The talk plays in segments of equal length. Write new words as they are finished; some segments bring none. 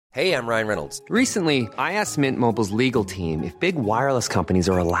Hey, I'm Ryan Reynolds. Recently, I asked Mint Mobile's legal team if big wireless companies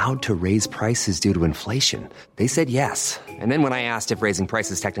are allowed to raise prices due to inflation. They said yes. And then when I asked if raising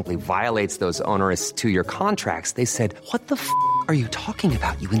prices technically violates those onerous two-year contracts, they said, "What the f*** are you talking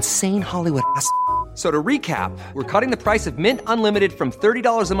about, you insane Hollywood ass?" So to recap, we're cutting the price of Mint Unlimited from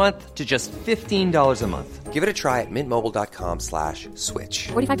 $30 a month to just $15 a month. Give it a try at mintmobile.com/switch.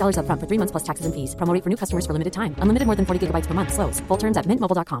 $45 up front for 3 months plus taxes and fees. Promo rate for new customers for limited time. Unlimited more than 40 gigabytes per month. Slows full terms at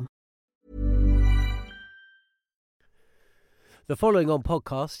mintmobile.com. The following on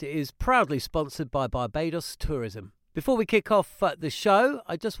podcast is proudly sponsored by Barbados Tourism. Before we kick off the show,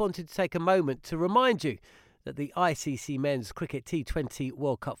 I just wanted to take a moment to remind you that the ICC Men's Cricket T20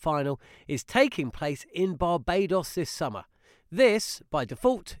 World Cup Final is taking place in Barbados this summer. This, by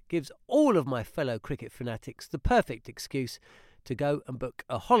default, gives all of my fellow cricket fanatics the perfect excuse to go and book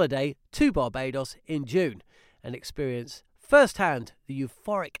a holiday to Barbados in June and experience firsthand the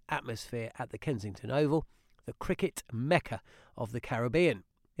euphoric atmosphere at the Kensington Oval, the cricket mecca of the Caribbean.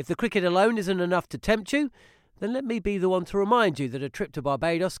 If the cricket alone isn't enough to tempt you, then let me be the one to remind you that a trip to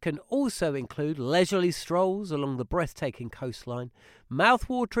Barbados can also include leisurely strolls along the breathtaking coastline,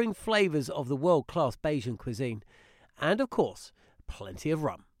 mouth-watering flavours of the world-class Bajan cuisine, and, of course, plenty of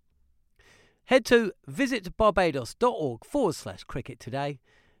rum. Head to visitbarbados.org/cricket today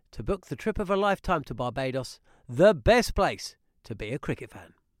to book the trip of a lifetime to Barbados, the best place to be a cricket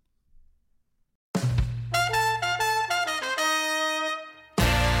fan.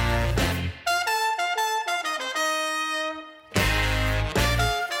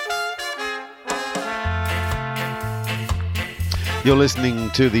 You're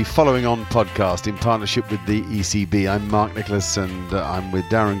listening to the Following On podcast in partnership with the ECB. I'm Mark Nicholas and I'm with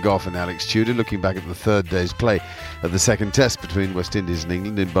Darren Gough and Alex Tudor looking back at the third day's play of the second test between West Indies and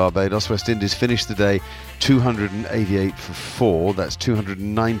England in Barbados. West Indies finished the day 288 for 4. That's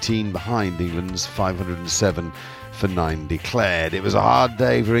 219 behind England's 507 for 9 declared. It was a hard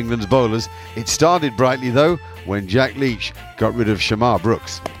day for England's bowlers. It started brightly though when Jack Leach got rid of Shamar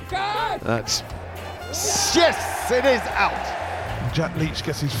Brooks. That's... Yes, it is out. Jack Leach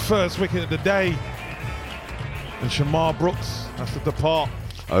gets his first wicket of the day, and Shamar Brooks has to depart.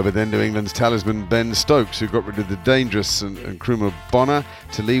 Over then to England's talisman Ben Stokes, who got rid of the dangerous and Nkrumah Bonner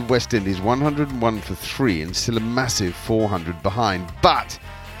to leave West Indies 101 for 3 and still a massive 400 behind. But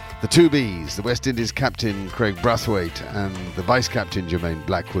the two Bs, the West Indies captain Craig Brathwaite and the vice-captain Jermaine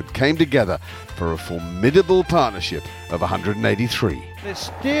Blackwood, came together for a formidable partnership of 183.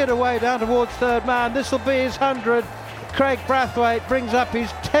 It's steered away down towards third man. This will be his 100. Craig Brathwaite brings up his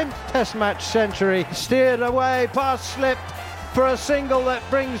 10th Test match century. Steered away past slip for a single that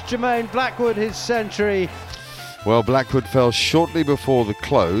brings Jermaine Blackwood his century. Well, Blackwood fell shortly before the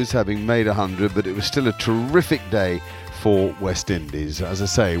close, having made 100, but it was still a terrific day for West Indies. As I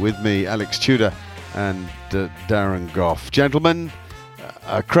say, with me, Alex Tudor and Darren Gough. Gentlemen,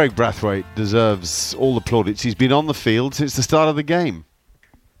 Craig Brathwaite deserves all the plaudits. He's been on the field since the start of the game.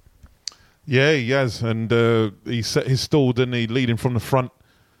 Yeah, he has, and he set his stall, didn't he, leading from the front.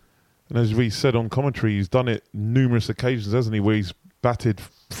 And as we said on commentary, he's done it numerous occasions, hasn't he, where he's batted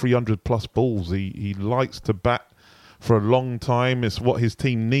 300-plus balls. He likes to bat for a long time. It's what his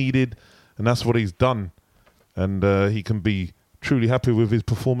team needed, and that's what he's done. And he can be truly happy with his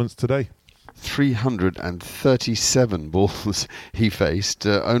performance today. 337 balls he faced.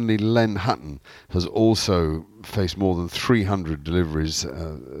 Only Len Hutton has also faced more than 300 deliveries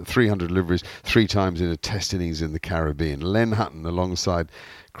 3 times in a test innings in the Caribbean. Len Hutton alongside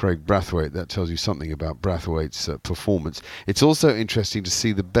Craig Brathwaite. That tells you something about Brathwaite's performance. It's also interesting to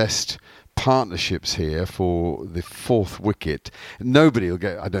see the best partnerships here for the fourth wicket. Nobody will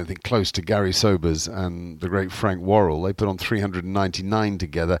get, I don't think, close to Gary Sobers and the great Frank Worrell. They put on 399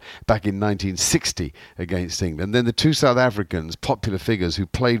 together back in 1960 against England. Then the two South Africans, popular figures who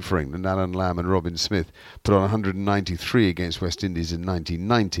played for England, Alan Lamb and Robin Smith, put on 193 against West Indies in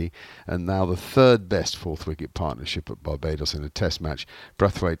 1990. And now the third best fourth wicket partnership at Barbados in a test match,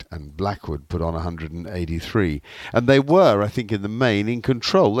 Brathwaite and Blackwood, put on 183. And they were, I think, in the main in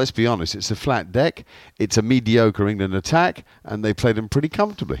control. Let's be honest, it's a flat deck, it's a mediocre England attack, and they played them pretty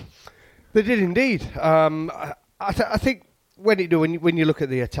comfortably. They did indeed. I think when you look at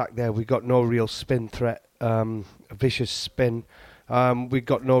the attack there, we got no real spin threat, a vicious spin. We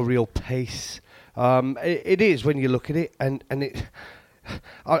got no real pace. It is when you look at it, and it.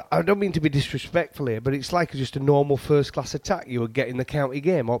 I don't mean to be disrespectful here, but it's like just a normal first-class attack you would get in the county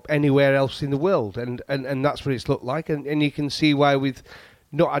game or anywhere else in the world, and that's what it's looked like, and you can see why with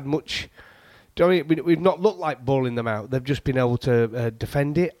not had much Do you know what I mean? We've not looked like bowling them out. They've just been able to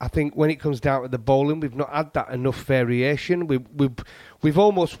defend it. I think when it comes down to the bowling, we've not had that enough variation. We've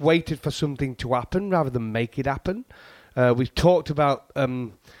almost waited for something to happen rather than make it happen. We've talked about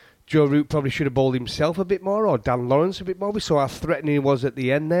Joe Root probably should have bowled himself a bit more, or Dan Lawrence a bit more. We saw how threatening he was at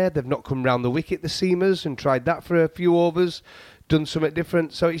the end there. They've not come round the wicket, the seamers, and tried that for a few overs, done something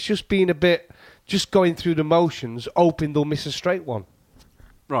different. So it's just been a bit, just going through the motions, hoping they'll miss a straight one.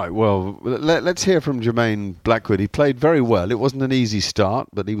 Right, well, let's hear from Jermaine Blackwood. He played very well. It wasn't an easy start,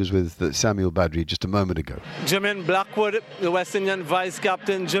 but he was with Samuel Badri just a moment ago. Jermaine Blackwood, the West Indian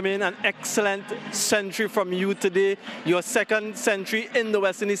vice-captain. Jermaine, an excellent century from you today. Your second century in the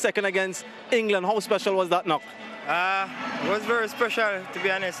West Indies, second against England. How special was that knock? It was very special, to be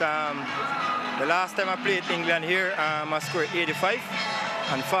honest. The last time I played England here, I scored 85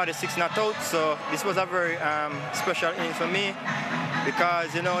 and 46 not out. So this was a very special inning for me.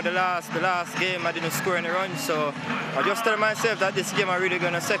 Because, the last game I didn't score any runs, so I just tell myself that this game I'm really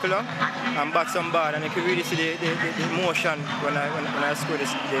going to settle on and bat some ball, and you can really see the emotion when I score the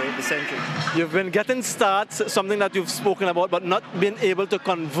century. You've been getting starts, something that you've spoken about, but not been able to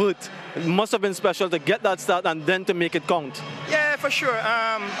convert. It must have been special to get that start and then to make it count. Yeah, for sure.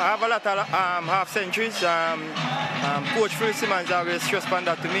 I have a lot of half centuries. Coach Phil Simmons always stressed on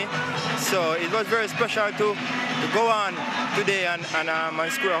that to me, so it was very special to go on today and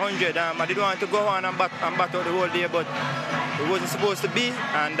score 100. I didn't want to go on and bat out the whole day, but it wasn't supposed to be,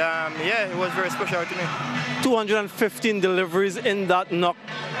 and it was very special to me. 215 deliveries in that knock.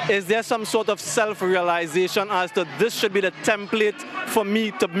 Is there some sort of self-realization as to this should be the template for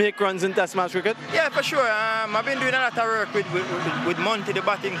me to make runs in Test match cricket? Yeah, for sure. I've been doing a lot of work with Monty, the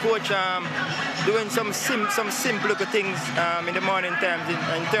batting coach, doing some simple little things in the morning times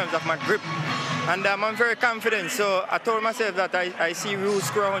in terms of my grip. And I'm very confident, so I told myself that I see Root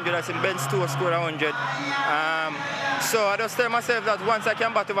score 100, I see Ben Stokes score 100. So I just tell myself that once I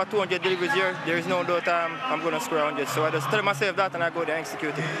can bat over 200 deliveries here, there is no doubt I'm going to score 100. So I just tell myself that and I go there and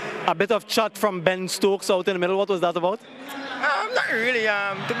execute it. A bit of chat from Ben Stokes out in the middle. What was that about? Not really.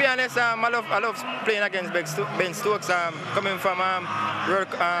 To be honest, I love playing against Ben Stokes. Coming from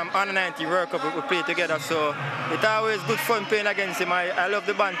Under 90 World Cup, we play together, so it's always good fun playing against him. I love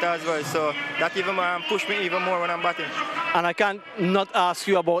the banter as well, so that even pushed me even more when I'm batting. And I can't not ask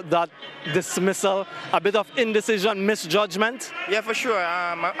you about that dismissal, a bit of indecision, misjudgment. Yeah, for sure.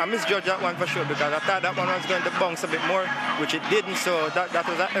 I misjudged that one for sure, because I thought that one was going to bounce a bit more, which it didn't, so that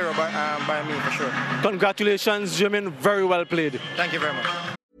was an error by me for sure. Congratulations, Jermaine. Very well played. Thank you very much.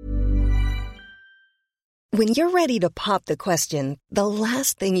 When you're ready to pop the question, the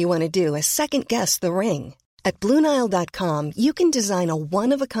last thing you want to do is second-guess the ring. At BlueNile.com, you can design a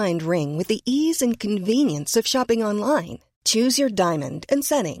one-of-a-kind ring with the ease and convenience of shopping online. Choose your diamond and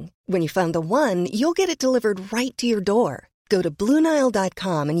setting. When you find the one, you'll get it delivered right to your door. Go to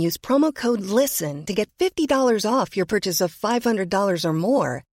BlueNile.com and use promo code LISTEN to get $50 off your purchase of $500 or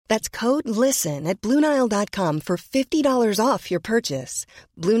more. That's code LISTEN at BlueNile.com for $50 off your purchase.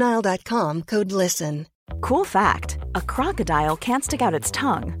 BlueNile.com, code LISTEN. Cool fact, a crocodile can't stick out its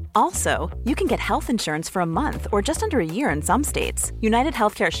tongue. Also, you can get health insurance for a month or just under a year in some states. United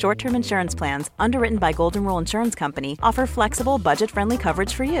Healthcare short-term insurance plans, underwritten by Golden Rule Insurance Company, offer flexible, budget-friendly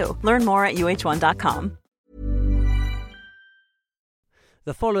coverage for you. Learn more at uh1.com.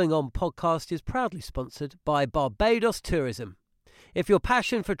 The following on podcast is proudly sponsored by Barbados Tourism. If your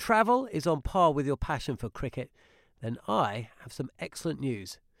passion for travel is on par with your passion for cricket, then I have some excellent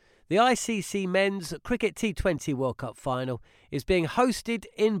news. The ICC Men's Cricket T20 World Cup Final is being hosted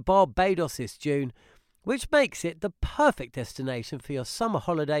in Barbados this June, which makes it the perfect destination for your summer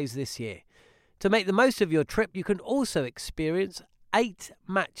holidays this year. To make the most of your trip, you can also experience 8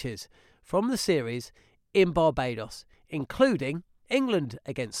 matches from the series in Barbados, including England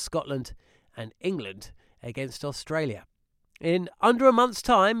against Scotland and England against Australia. In under a month's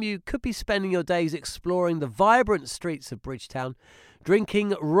time, you could be spending your days exploring the vibrant streets of Bridgetown,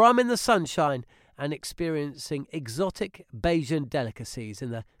 drinking rum in the sunshine and experiencing exotic Bajan delicacies.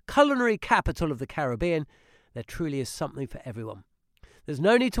 In the culinary capital of the Caribbean, there truly is something for everyone. There's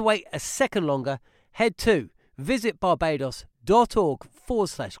no need to wait a second longer. Head to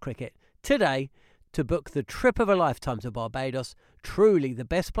visitbarbados.org/cricket today to book the trip of a lifetime to Barbados, truly the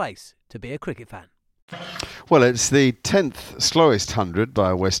best place to be a cricket fan. Well, it's the 10th slowest 100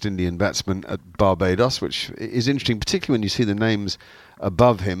 by a West Indian batsman at Barbados, which is interesting, particularly when you see the names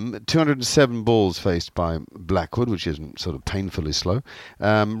above him. 207 balls faced by Blackwood, which isn't sort of painfully slow.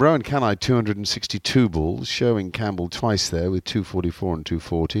 Rowan Canai, 262 balls, showing Campbell twice there with 244 and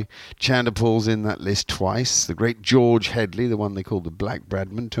 240. Chanderpaul's in that list twice. The great George Headley, the one they called the Black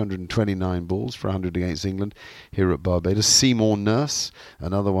Bradman, 229 balls for 100 against England here at Barbados. Seymour Nurse,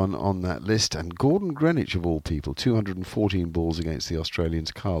 another one on that list. And Gordon Greenwich, of all people, 214 balls against the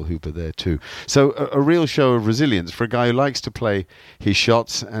Australians. Kyle Hooper there too. So a real show of resilience for a guy who likes to play his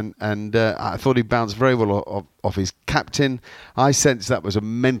shots, and I thought he bounced very well off his captain. I sense that was a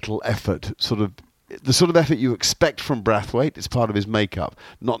mental effort, the sort of effort you expect from Brathwaite. It's part of his makeup,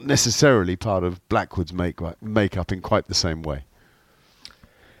 not necessarily part of Blackwood's makeup in quite the same way.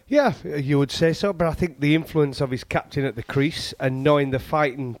 Yeah, you would say so, but I think the influence of his captain at the crease and knowing they're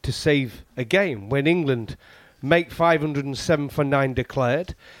fighting to save a game. When England make 507 for 9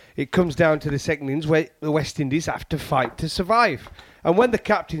 declared, it comes down to the second innings where the West Indies have to fight to survive. And when the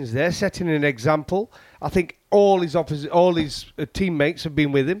captain's there, setting an example, I think all his teammates have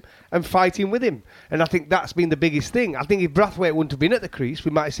been with him and fighting with him. And I think that's been the biggest thing. I think if Brathwaite wouldn't have been at the crease, we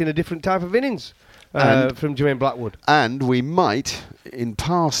might have seen a different type of innings from Jermaine Blackwood. And we might, in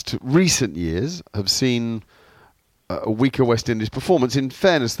past recent years, have seen a weaker West Indies performance. In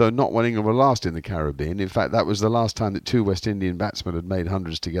fairness, though, not when England were last in the Caribbean. In fact, that was the last time that two West Indian batsmen had made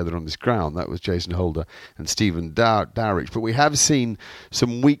hundreds together on this ground. That was Jason Holder and Stephen Dowrich. But we have seen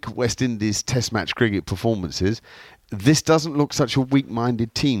some weak West Indies Test match cricket performances. This doesn't look such a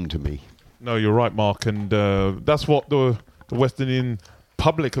weak-minded team to me. No, you're right, Mark, and that's what the West Indian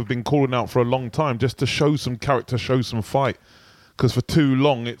public have been calling out for a long time, just to show some character, show some fight. Because for too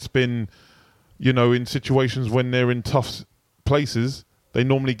long it's been, in situations when they're in tough places, they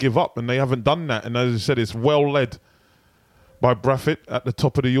normally give up, and they haven't done that. And as I said, it's well led by Brathwaite at the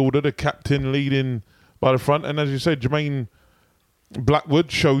top of the order, the captain leading by the front. And as you said, Jermaine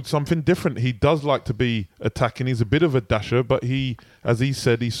Blackwood showed something different. He does like to be attacking. He's a bit of a dasher, but he, as he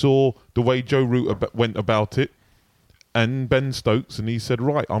said, he saw the way Joe Root went about it and Ben Stokes, and he said,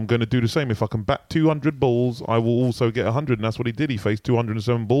 right, I'm going to do the same. If I can bat 200 balls, I will also get 100. And that's what he did. He faced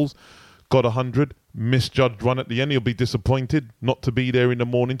 207 balls. Got 100, misjudged one at the end. He'll be disappointed not to be there in the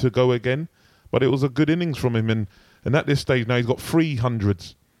morning to go again. But it was a good innings from him. And at this stage now, he's got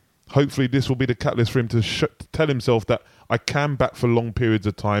 300s. Hopefully this will be the catalyst for him to tell himself that I can bat for long periods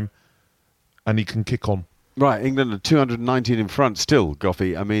of time and he can kick on. Right, England are 219 in front still,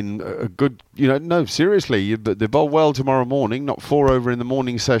 Goffey. I mean, a good, no, seriously, they bowl well tomorrow morning, not 4 over in the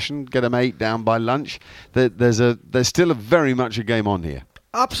morning session, get them 8 down by lunch. There's still very much a game on here.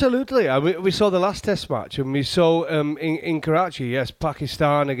 Absolutely. We saw the last Test match, and we saw in Karachi, yes,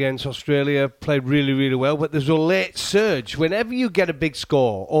 Pakistan against Australia played really, really well, but there's a late surge. Whenever you get a big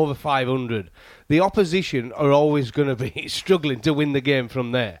score, over 500, the opposition are always going to be struggling to win the game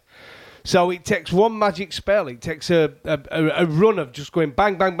from there. So it takes one magic spell. It takes a run of just going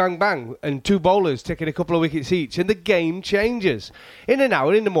bang, bang, bang, bang, and two bowlers taking a couple of wickets each, and the game changes. In an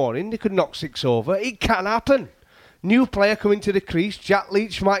hour in the morning, they could knock 6 over. It can happen. New player coming to the crease. Jack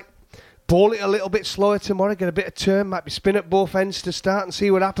Leach might bowl it a little bit slower tomorrow, get a bit of turn, might be spin at both ends to start and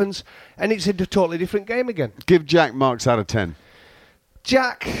see what happens, and it's a totally different game again. Give Jack marks out of 10.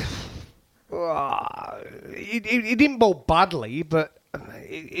 Jack, he didn't bowl badly, but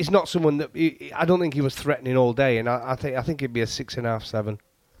he's not someone that I don't think he was threatening all day, and I think it'd be a 6.5, 7.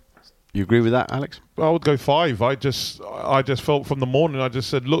 You agree with that, Alex? I would go 5. I just felt from the morning, I just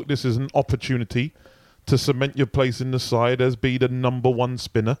said, look, this is an opportunity to cement your place in the side as be the number one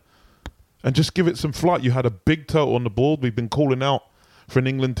spinner and just give it some flight. You had a big total on the board. We've been calling out for an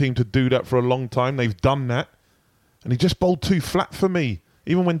England team to do that for a long time. They've done that. And he just bowled too flat for me.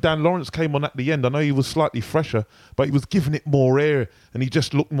 Even when Dan Lawrence came on at the end, I know he was slightly fresher, but he was giving it more air and he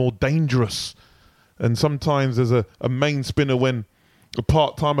just looked more dangerous. And sometimes as a main spinner, when a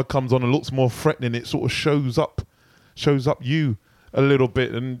part-timer comes on and looks more threatening, it sort of shows up you a little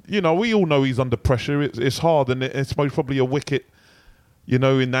bit. And, we all know he's under pressure. It's hard, and it's most probably a wicket, in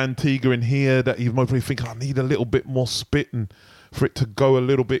Antigua and here that you might probably think, I need a little bit more spit and for it to go a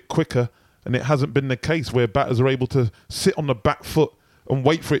little bit quicker. And it hasn't been the case where batters are able to sit on the back foot and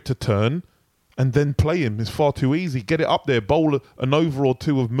wait for it to turn and then play him. It's far too easy. Get it up there, bowl an over or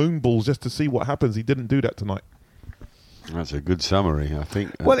two of moon balls just to see what happens. He didn't do that tonight. That's a good summary, I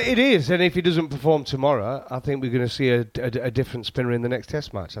think. Well, it is, and if he doesn't perform tomorrow, I think we're going to see a different spinner in the next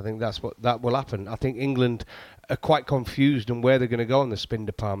Test match. I think that will happen. I think England are quite confused on where they're going to go in the spin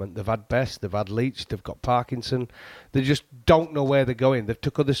department. They've had Best, they've had Leach, they've got Parkinson. They just don't know where they're going. They've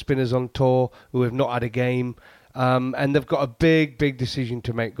took other spinners on tour who have not had a game. And they've got a big decision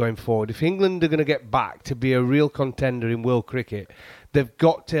to make going forward. If England are going to get back to be a real contender in world cricket, they've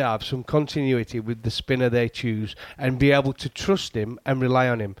got to have some continuity with the spinner they choose and be able to trust him and rely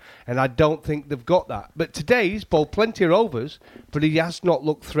on him. And I don't think they've got that. But today he's bowled plenty of overs, but he has not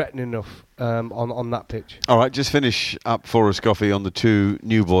looked threatening enough on that pitch. All right, just finish up for us, Goffey, on the two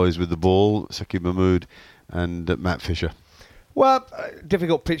new boys with the ball, Saqib Mahmood and Matt Fisher. Well,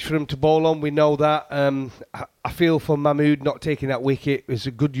 difficult pitch for him to bowl on, we know that. I feel for Mahmood not taking that wicket. He's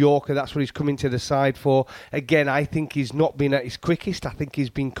a good Yorker, that's what he's coming to the side for. Again, I think he's not been at his quickest. I think he's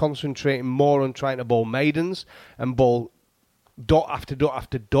been concentrating more on trying to bowl maidens and bowl dot after dot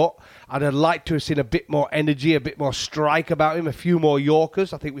after dot. I'd have liked to have seen a bit more energy, a bit more strike about him, a few more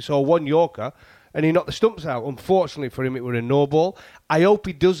Yorkers. I think we saw one Yorker and he knocked the stumps out. Unfortunately for him, it was a no ball. I hope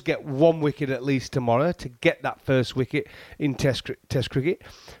he does get one wicket at least tomorrow to get that first wicket in Test cricket.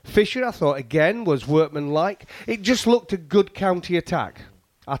 Fisher, I thought, again, was workmanlike. It just looked a good county attack.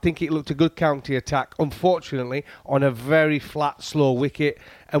 I think it looked a good county attack, unfortunately, on a very flat, slow wicket,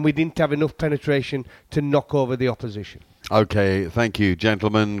 and we didn't have enough penetration to knock over the opposition. Okay, thank you,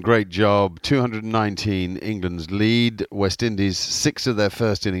 gentlemen. Great job. 219 England's lead. West Indies, 6 of their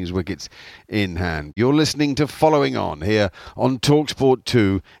first innings wickets in hand. You're listening to Following On here on TalkSport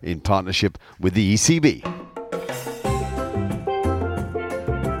 2 in partnership with the ECB.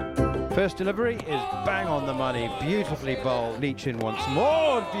 First delivery is bang on the money. Beautifully bowled. Leach in once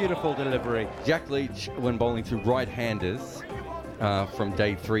more. Beautiful delivery. Jack Leach, when bowling through right-handers, from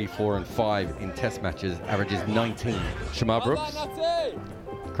day 3, 4 and 5 in test matches, averages 19. Shamar Brooks,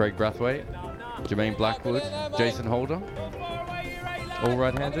 Craig Brathwaite, Jermaine Blackwood, Jason Holder, all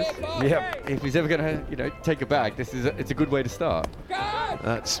right-handers. Yep. If he's ever going to, take a bag, it's a good way to start.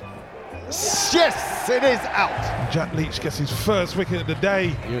 That's... Yes, it is out. Jack Leach gets his first wicket of the day.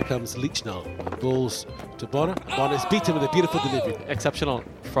 Here comes Leach now. Balls to Bonner. Bonner's beaten with a beautiful delivery. Exceptional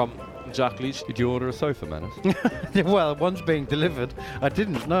from Jack Leach. Did you order a sofa, Manus? Well, one's being delivered. I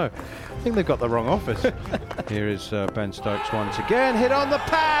didn't know. I think they've got the wrong office. Here is Ben Stokes once again. Hit on the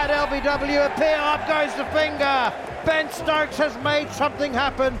pad. LBW appeal. Up goes the finger. Ben Stokes has made something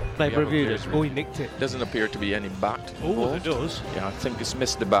happen. They've reviewed it. Oh, he nicked it. Doesn't appear to be any bat. Oh, it does. Yeah, I think it's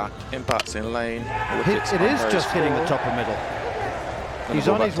missed the bat. Impacts in lane. It is just hitting the top of middle. He's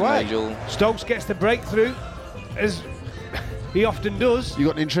on his way. Nigel. Stokes gets the breakthrough, as he often does. You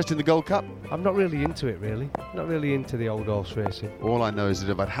got an interest in the Gold Cup? I'm not really into it, really. Not really into the old horse racing. All I know is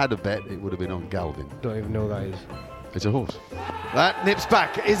that if I'd had a bet, it would have been on Galvin. Don't even know that is. It's a horse. That nips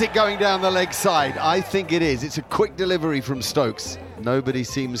back. Is it going down the leg side? I think it is. It's a quick delivery from Stokes. Nobody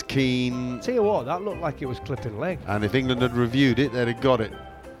seems keen. Tell you what, that looked like it was clipping leg. And if England had reviewed it, they'd have got it.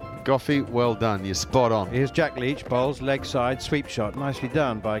 Goffey, well done. You're spot on. Here's Jack Leach, bowls leg side, sweep shot. Nicely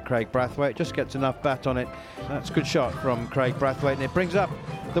done by Craig Brathwaite. Just gets enough bat on it. That's a good shot from Craig Brathwaite, and it brings up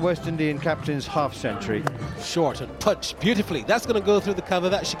the West Indian captain's half century. Short and punch beautifully. That's going to go through the cover.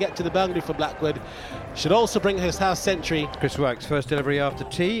 That should get to the boundary for Blackwood. Should also bring his half century. Chris Woakes, first delivery after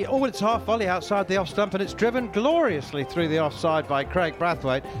tea. Oh, it's half volley outside the off stump, and it's driven gloriously through the offside by Craig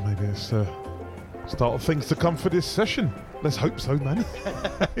Brathwaite. Maybe it's start of things to come for this session. Let's hope so, man.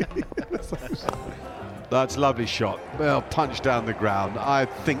 That's a lovely shot. Well, punch down the ground. I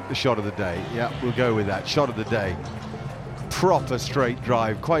think the shot of the day. Yeah, we'll go with that. Shot of the day. Proper straight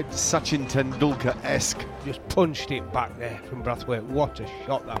drive. Quite Sachin Tendulkar-esque. Just punched it back there from Brathwaite. What a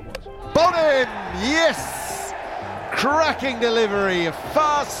shot that was. Bonin! Yes! Cracking delivery. A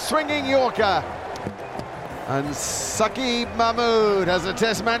fast swinging Yorker. And Saqib Mahmood has a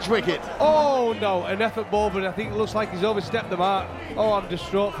test match wicket. Oh no, an effort ball, but I think it looks like he's overstepped the mark. Oh, I'm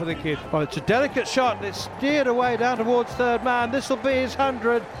distraught for the kid. Well, it's a delicate shot, and it's steered away down towards third man. This will be his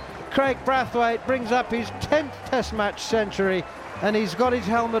 100. Craig Brathwaite brings up his 10th test match century, and he's got his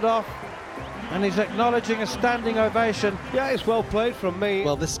helmet off, and he's acknowledging a standing ovation. Yeah, it's well played from me.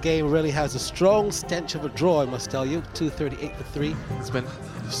 Well, this game really has a strong stench of a draw, I must tell you. 238 for 3. It's been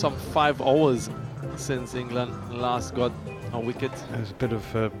some 5 hours since England last got a wicket. There's a bit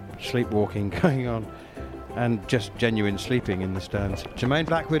of sleepwalking going on, and just genuine sleeping in the stands. Jermaine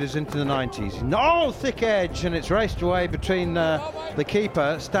Blackwood is into the 90s. No, thick edge, and it's raced away between the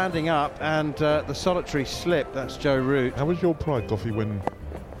keeper standing up and the solitary slip. That's Joe Root. How was your pride, Goffey,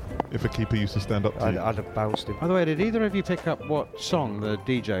 if a keeper used to stand up to you? I'd have bounced him. By the way, did either of you pick up what song the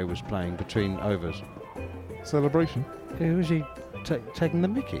DJ was playing between overs? Celebration. Who was he taking the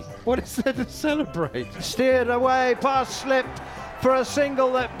mickey? What is there to celebrate? Steered away, past slip for a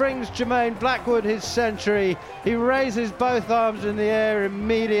single that brings Jermaine Blackwood his century. He raises both arms in the air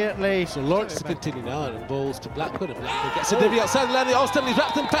immediately. So Lawrence is continuing now and balls to Blackwood, and Blackwood gets a delivery outside the line. Austin, he's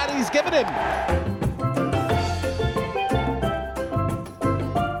wrapped in pad, he's given him.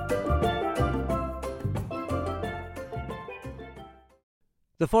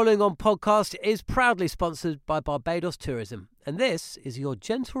 The following on podcast is proudly sponsored by Barbados Tourism, and this is your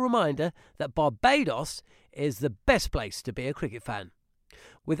gentle reminder that Barbados is the best place to be a cricket fan.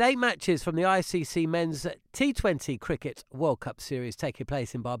 With 8 matches from the ICC Men's T20 Cricket World Cup Series taking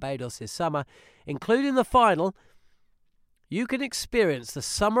place in Barbados this summer, including the final, you can experience the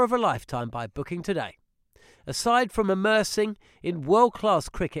summer of a lifetime by booking today. Aside from immersing in world-class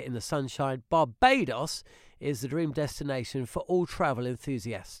cricket in the sunshine, Barbados is the dream destination for all travel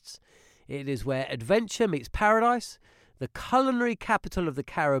enthusiasts. It is where adventure meets paradise, the culinary capital of the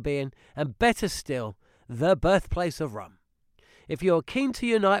Caribbean, and better still, the birthplace of rum. If you're keen to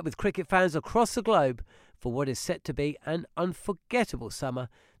unite with cricket fans across the globe for what is set to be an unforgettable summer,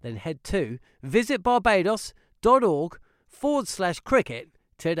 then head to visitbarbados.org/cricket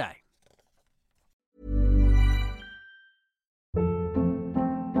today.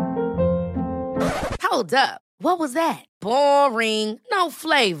 Hold up. What was that? Boring. No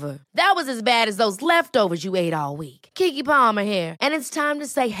flavor. That was as bad as those leftovers you ate all week. Keke Palmer here, and it's time to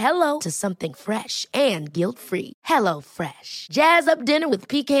say hello to something fresh and guilt-free. Hello Fresh. Jazz up dinner with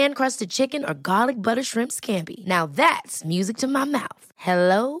pecan-crusted chicken or garlic butter shrimp scampi. Now that's music to my mouth.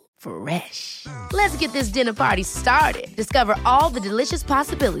 Hello Fresh. Let's get this dinner party started. Discover all the delicious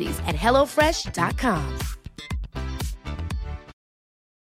possibilities at HelloFresh.com.